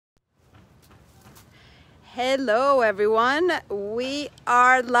Hello everyone, we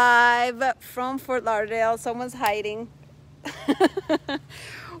are live from Fort Lauderdale. Someone's hiding.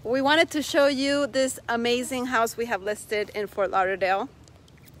 We wanted to show you this amazing house we have listed in Fort Lauderdale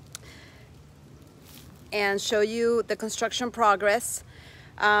and show you the construction progress.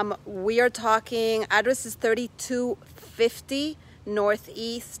 We are talking, address is 3250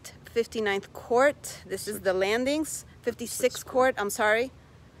 Northeast 59th Court. This is the landings, 56th Court, I'm sorry.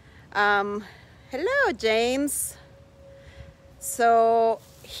 Hello, James. So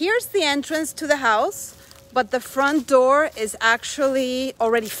here's the entrance to the house, but the front door is actually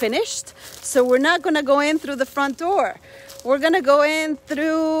already finished. So we're not gonna go in through the front door. We're gonna go in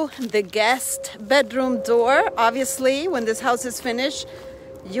through the guest bedroom door. Obviously, when this house is finished,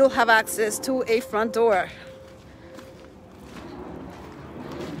 you'll have access to a front door.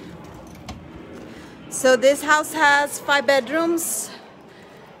 So this house has 5 bedrooms,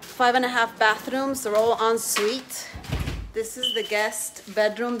 5.5 bathrooms. They're all en suite. This is the guest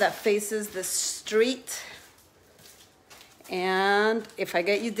bedroom that faces the street. And if I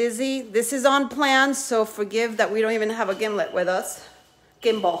get you dizzy, this is on plan, so forgive that we don't even have a gimlet with us.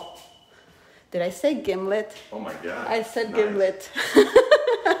 Gimbal. Did I say gimlet? Oh my God. I said nice. Gimlet.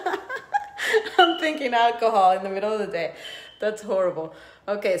 I'm thinking alcohol in the middle of the day. That's horrible.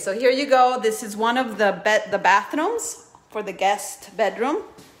 Okay, so here you go. This is one of the bathrooms for the guest bedroom.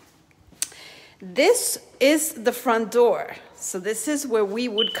 This is the front door. So this is where we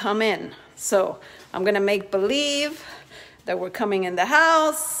would come in. So I'm gonna make believe that we're coming in the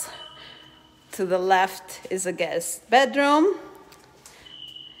house. To the left is a guest bedroom.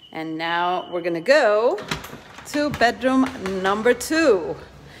 And now we're gonna go to bedroom number 2,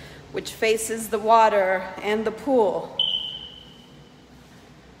 which faces the water and the pool.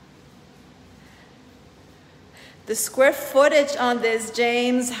 The square footage on this,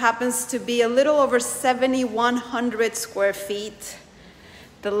 James, happens to be a little over 7,100 square feet.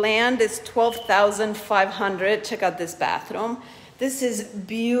 The land is 12,500. Check out this bathroom. This is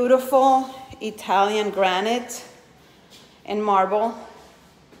beautiful Italian granite and marble.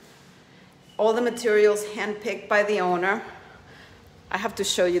 All the materials handpicked by the owner. I have to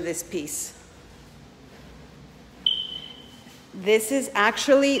show you this piece. This is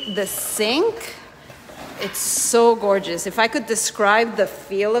actually the sink. It's so gorgeous. If I could describe the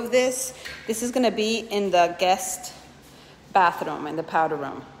feel of this, this is gonna be in the guest bathroom, in the powder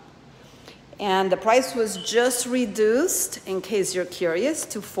room. And the price was just reduced, in case you're curious,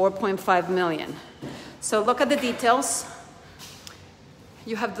 to $4.5 million. So look at the details.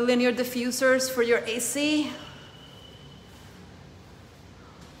 You have the linear diffusers for your AC.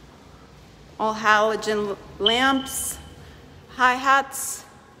 All halogen lamps, hi-hats.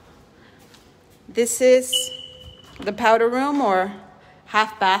 This is the powder room or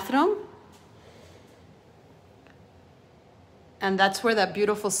half bathroom. And that's where that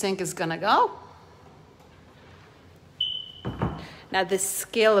beautiful sink is gonna go. Now the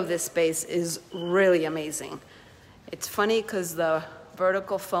scale of this space is really amazing. It's funny because the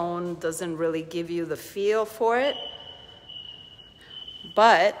vertical phone doesn't really give you the feel for it.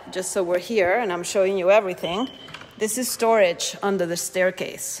 But just so we're here and I'm showing you everything, this is storage under the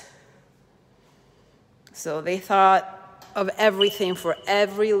staircase. So they thought of everything for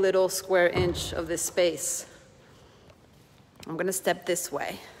every little square inch of this space. I'm gonna step this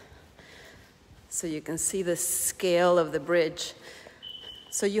way so you can see the scale of the bridge.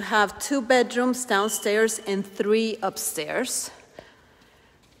 So you have 2 bedrooms downstairs and 3 upstairs.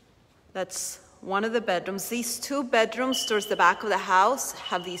 That's one of the bedrooms. These 2 bedrooms towards the back of the house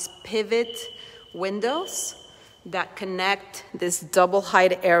have these pivot windows that connect this double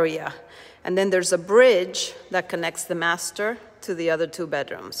height area. And then there's a bridge that connects the master to the other 2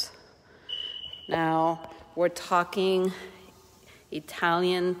 bedrooms. Now, we're talking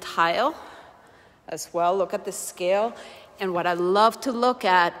Italian tile as well. Look at the scale. And what I love to look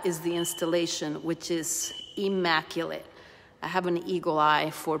at is the installation, which is immaculate. I have an eagle eye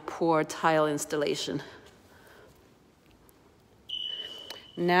for poor tile installation.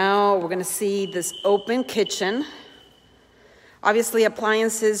 Now, we're gonna see this open kitchen. Obviously,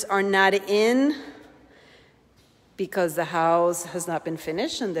 appliances are not in because the house has not been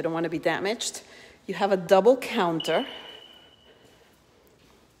finished and they don't want to be damaged. You have a double counter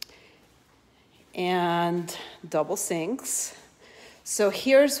and double sinks. So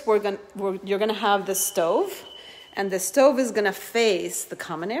here's where you're going to have the stove, and the stove is going to face the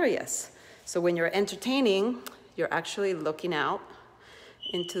common areas. So when you're entertaining, you're actually looking out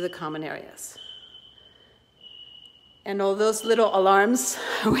into the common areas. And all those little alarms,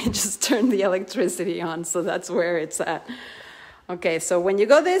 we just turned the electricity on, so that's where it's at. Okay, so when you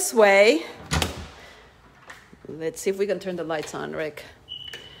go this way, Let's see if we can turn the lights on, Rick.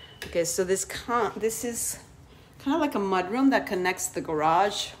 Okay, so this is kind of like a mudroom that connects the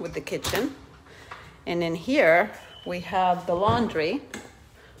garage with the kitchen. And in here, we have the laundry.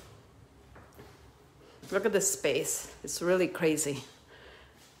 Look at this space. It's really crazy.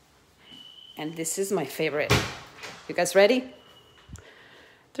 And this is my favorite. You guys ready?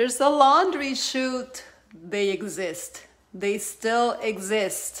 There's a laundry chute. They exist. They still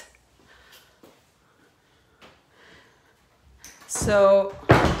exist. So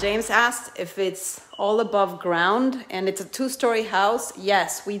James asked if it's all above ground, and it's a 2-story house.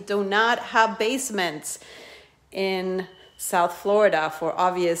 Yes, we do not have basements in South Florida for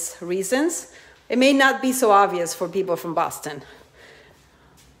obvious reasons. It may not be so obvious for people from Boston,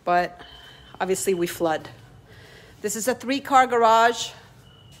 but obviously we flood. This is a 3-car garage,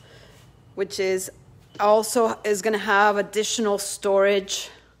 which is also going to have additional storage.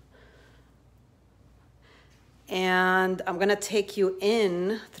 And I'm going to take you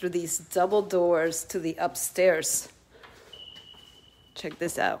in through these double doors to the upstairs. Check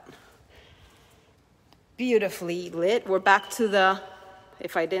this out. Beautifully lit. We're back to the,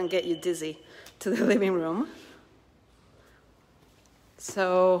 if I didn't get you dizzy, to the living room.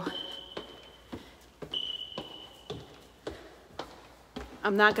 So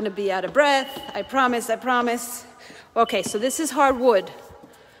I'm not going to be out of breath. I promise, I promise. Okay, so this is hardwood.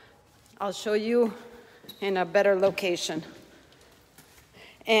 I'll show you in a better location.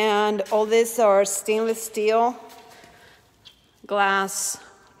 And all this are stainless steel, glass,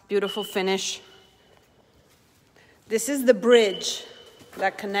 beautiful finish. This is the bridge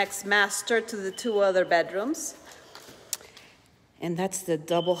that connects master to the 2 other bedrooms. And that's the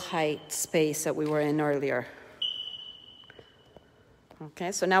double height space that we were in earlier.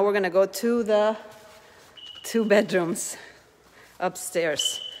 Okay, so now we're gonna go to the 2 bedrooms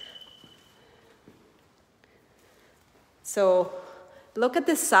upstairs. So look at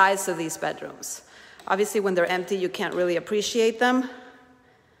the size of these bedrooms. Obviously, when they're empty, you can't really appreciate them.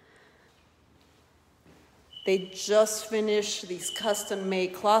 They just finished these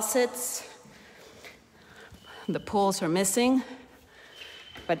custom-made closets. The pulls are missing,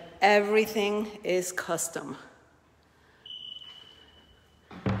 but everything is custom.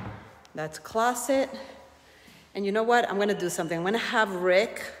 That's a closet. And you know what? I'm gonna do something. I'm gonna have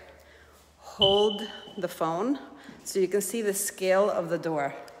Rick hold the phone so you can see the scale of the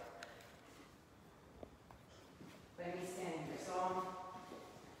door. Let me stand here. So I'm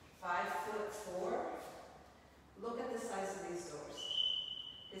 5'4". Look at the size of these doors.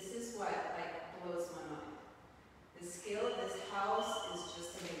 This is what blows my mind. The scale of this house is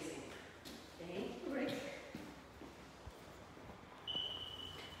just amazing. Thank you, Rick.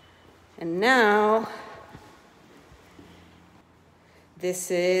 And now, this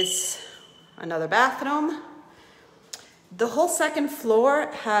is another bathroom. The whole 2nd floor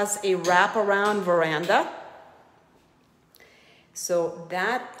has a wraparound veranda. So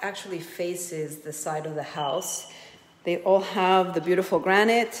that actually faces the side of the house. They all have the beautiful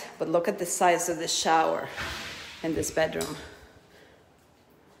granite, but look at the size of the shower in this bedroom.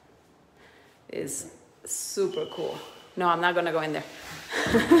 It's super cool. No, I'm not gonna go in there.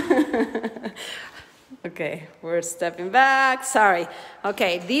 Okay, we're stepping back, sorry.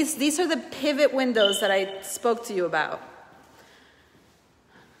 Okay, these are the pivot windows that I spoke to you about.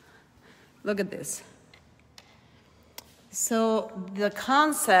 Look at this. So the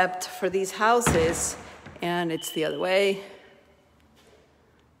concept for these houses, and it's the other way.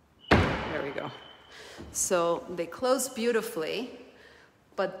 There we go. So they close beautifully,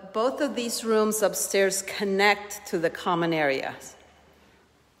 but both of these rooms upstairs connect to the common areas.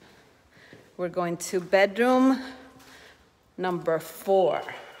 We're going to bedroom number 4.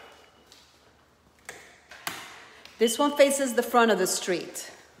 This one faces the front of the street.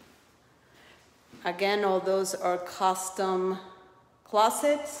 Again, all those are custom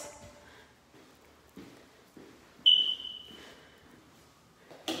closets.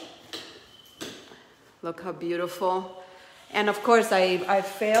 Look how beautiful. And of course, I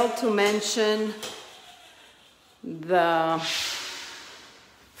failed to mention the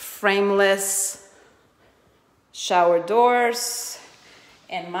frameless shower doors.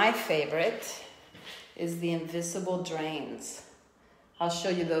 And my favorite is the invisible drains. I'll show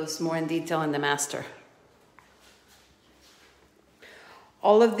you those more in detail in the master.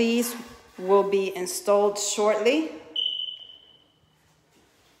 All of these will be installed shortly.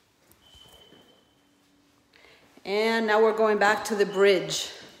 And now we're going back to the bridge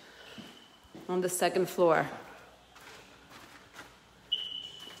on the 2nd floor.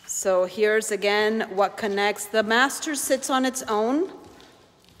 So here's again what connects. The master sits on its own.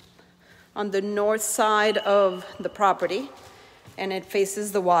 on the north side of the property, and it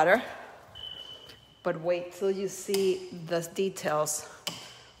faces the water. But wait till you see the details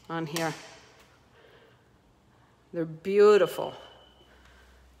on here. They're beautiful.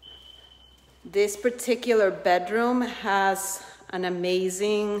 This particular bedroom has an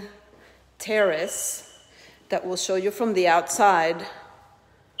amazing terrace that we'll show you from the outside.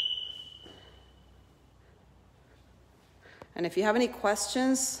 And if you have any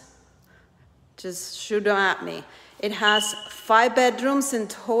questions, just shoot them at me. It has 5 bedrooms in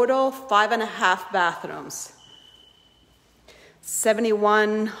total, 5.5 bathrooms.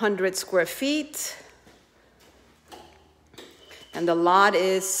 7,100 square feet. And the lot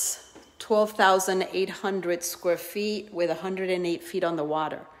is 12,800 square feet with 108 feet on the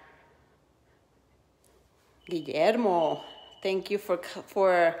water. Guillermo, thank you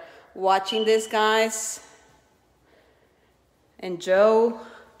for watching this, guys. And Joe.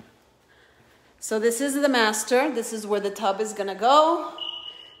 So this is the master. This is where the tub is gonna go.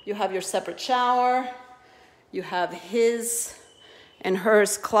 You have your separate shower. You have his and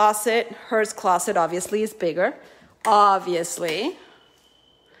hers closet. Hers closet obviously is bigger. Obviously.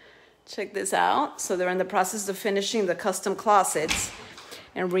 Check this out. So they're in the process of finishing the custom closets.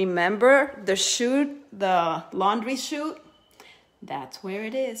 And remember the chute, the laundry chute, that's where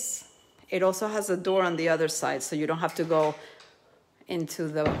it is. It also has a door on the other side, so you don't have to go into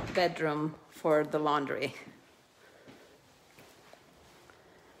the bedroom for the laundry.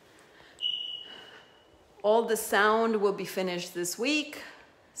 All the sound will be finished this week.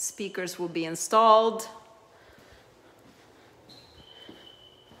 Speakers will be installed.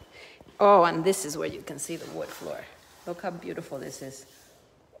 Oh, and this is where you can see the wood floor. Look how beautiful this is.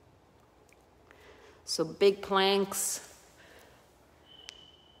 So big planks.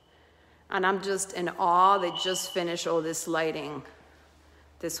 And I'm just in awe. They just finished all this lighting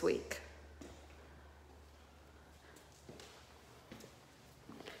this week.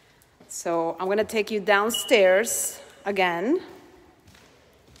 So I'm gonna take you downstairs again.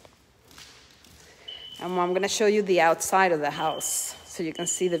 And I'm gonna show you the outside of the house so you can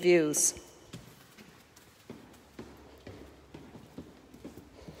see the views.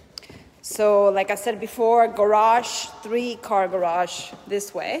 So like I said before, garage, 3-car garage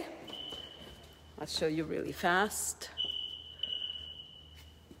this way. I'll show you really fast.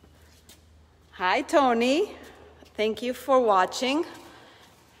 Hi, Tony. Thank you for watching.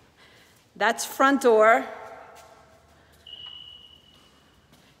 That's front door.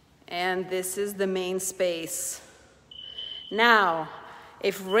 And this is the main space. Now,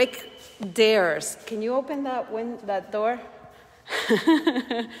 if Rick dares, can you open that door?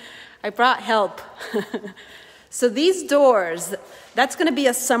 I brought help. So these doors, that's gonna be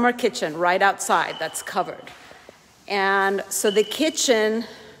a summer kitchen right outside that's covered. And so the kitchen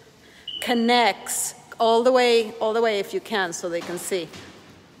connects all the way if you can so they can see.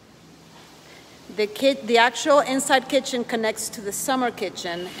 The actual inside kitchen connects to the summer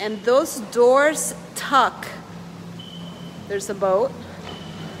kitchen, and those doors tuck. There's a boat.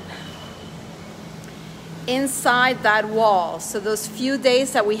 Inside that wall. So those few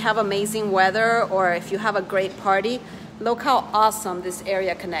days that we have amazing weather, or if you have a great party, look how awesome this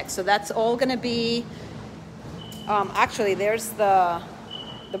area connects. So that's all gonna be, actually there's the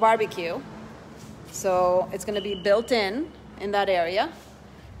barbecue. So it's gonna be built in that area.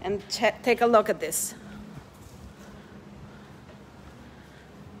 And take a look at this.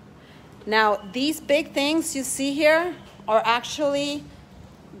 Now, these big things you see here are actually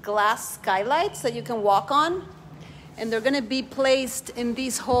glass skylights that you can walk on, and they're gonna be placed in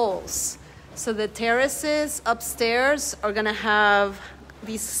these holes. So the terraces upstairs are gonna have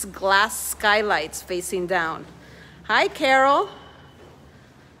these glass skylights facing down. Hi, Carol.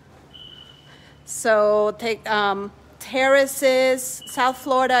 So terraces, South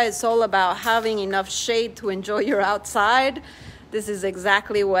Florida is all about having enough shade to enjoy your outside. This is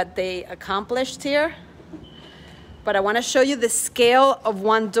exactly what they accomplished here. But I want to show you the scale of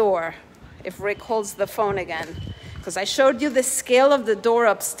one door, if Rick holds the phone again. Because I showed you the scale of the door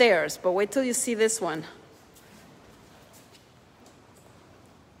upstairs, but wait till you see this one.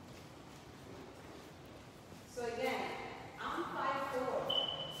 So again, I'm 5'4".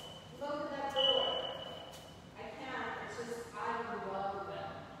 Look at that door. I can't, it's just, I love them.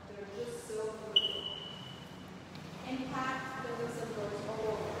 They're just so beautiful. In fact, there was some doors all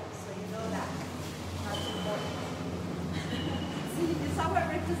over, so you know that. That's important. See, you saw what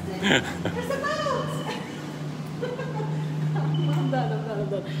Rick just did? There's a boat! I'm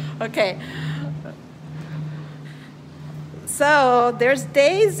done. Okay. So there's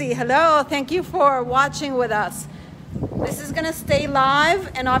Daisy. Hello, thank you for watching with us. This is gonna stay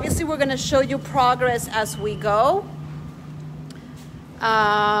live, and obviously we're gonna show you progress as we go.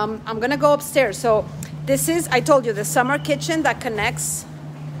 I'm gonna go upstairs. So this is, I told you, the summer kitchen that connects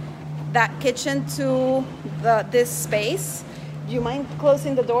that kitchen to this space. Do you mind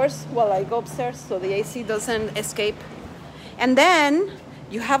closing the doors while I go upstairs so the AC doesn't escape? And then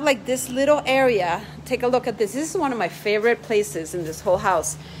you have like this little area. Take a look at this. This is one of my favorite places in this whole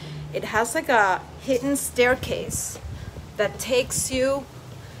house. It has like a hidden staircase that takes you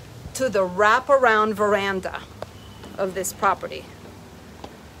to the wraparound veranda of this property.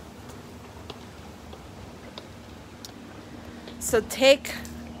 So take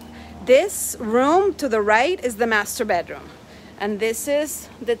this room to the right is the master bedroom. And this is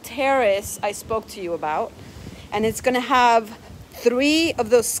the terrace I spoke to you about. And it's gonna have 3 of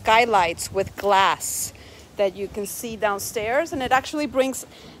those skylights with glass that you can see downstairs. And it actually brings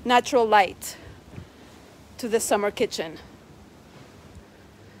natural light to the summer kitchen.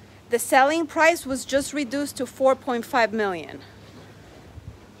 The selling price was just reduced to $4.5 million.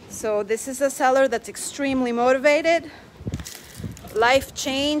 So this is a seller that's extremely motivated. Life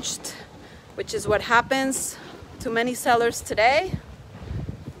changed, which is what happens to many sellers today.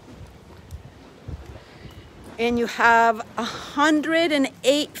 And you have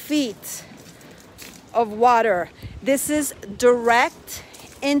 108 feet of water. This is direct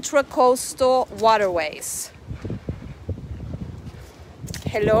intracoastal waterways.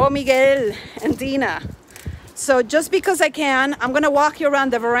 Hello, Miguel and Dina. So just because I can, I'm gonna walk you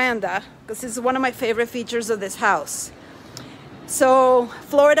around the veranda because this is one of my favorite features of this house. So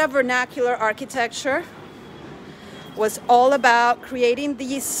Florida vernacular architecture was all about creating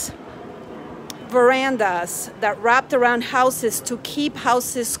these verandas that wrapped around houses to keep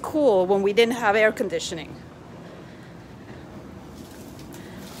houses cool when we didn't have air conditioning.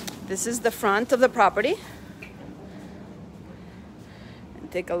 This is the front of the property.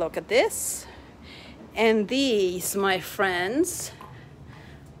 And take a look at this. And these, my friends,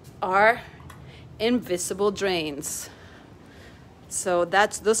 are invisible drains. So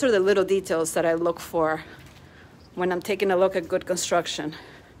those are the little details that I look for when I'm taking a look at good construction.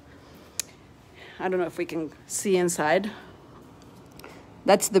 I don't know if we can see inside.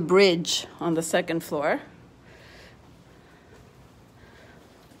 That's the bridge on the second floor.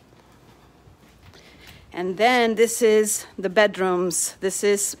 And then this is the bedrooms. This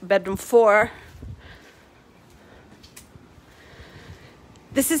is bedroom 4.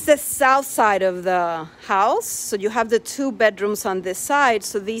 This is the south side of the house. So you have the 2 bedrooms on this side.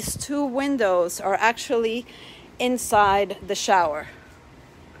 So these 2 windows are actually inside the shower.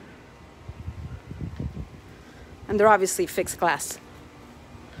 And they're obviously fixed glass.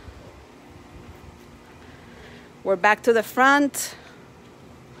 We're back to the front.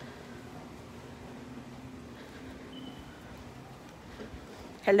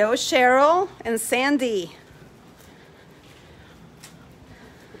 Hello, Cheryl and Sandy.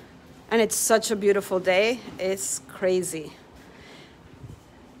 And it's such a beautiful day. It's crazy.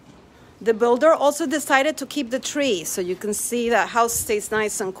 The builder also decided to keep the tree, so you can see that house stays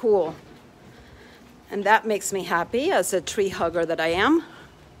nice and cool. And that makes me happy as a tree hugger that I am.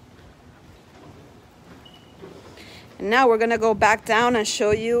 And now we're gonna go back down and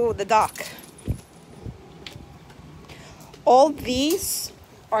show you the dock. All these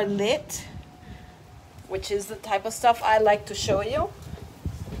are lit, which is the type of stuff I like to show you.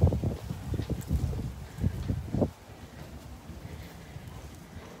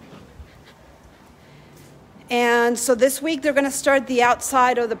 And so this week they're gonna start the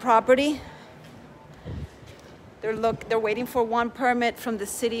outside of the property. They're waiting for 1 permit from the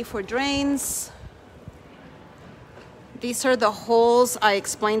city for drains. These are the holes I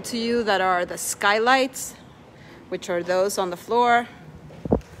explained to you that are the skylights, which are those on the floor.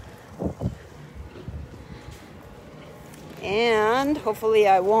 And hopefully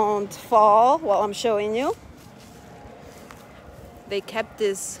I won't fall while I'm showing you. They kept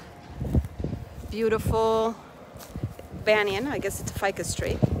this beautiful banyan, I guess it's a ficus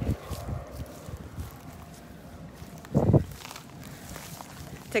tree.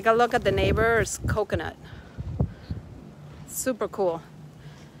 Take a look at the neighbor's coconut. Super cool.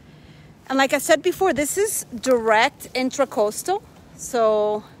 And like I said before, this is direct intracoastal.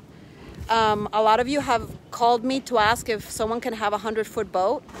 So a lot of you have called me to ask if someone can have a 100-foot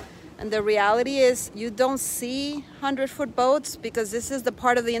boat. And the reality is you don't see 100-foot boats because this is the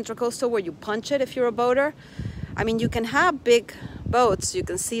part of the intracoastal where you punch it if you're a boater. I mean, you can have big boats. You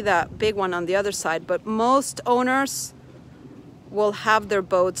can see that big one on the other side, but most owners will have their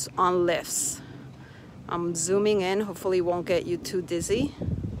boats on lifts. I'm zooming in, hopefully it won't get you too dizzy.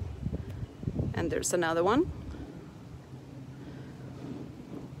 And there's another one.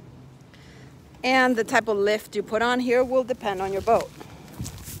 And the type of lift you put on here will depend on your boat.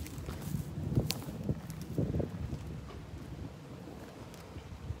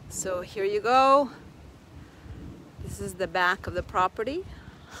 So here you go. This is the back of the property.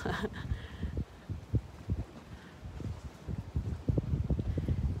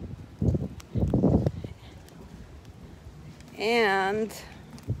 And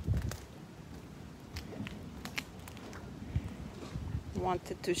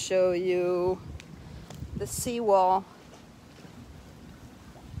wanted to show you the seawall.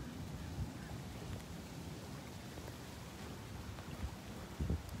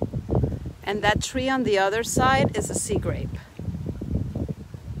 And that tree on the other side is a sea grape.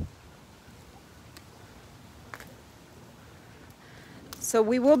 So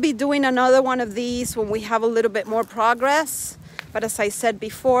we will be doing another one of these when we have a little bit more progress. But as I said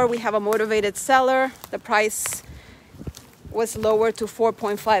before, we have a motivated seller. The price was lowered to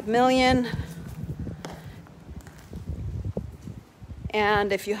 4.5 million.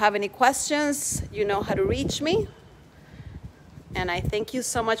 And if you have any questions, you know how to reach me. And I thank you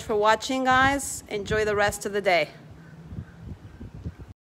so much for watching, guys. Enjoy the rest of the day.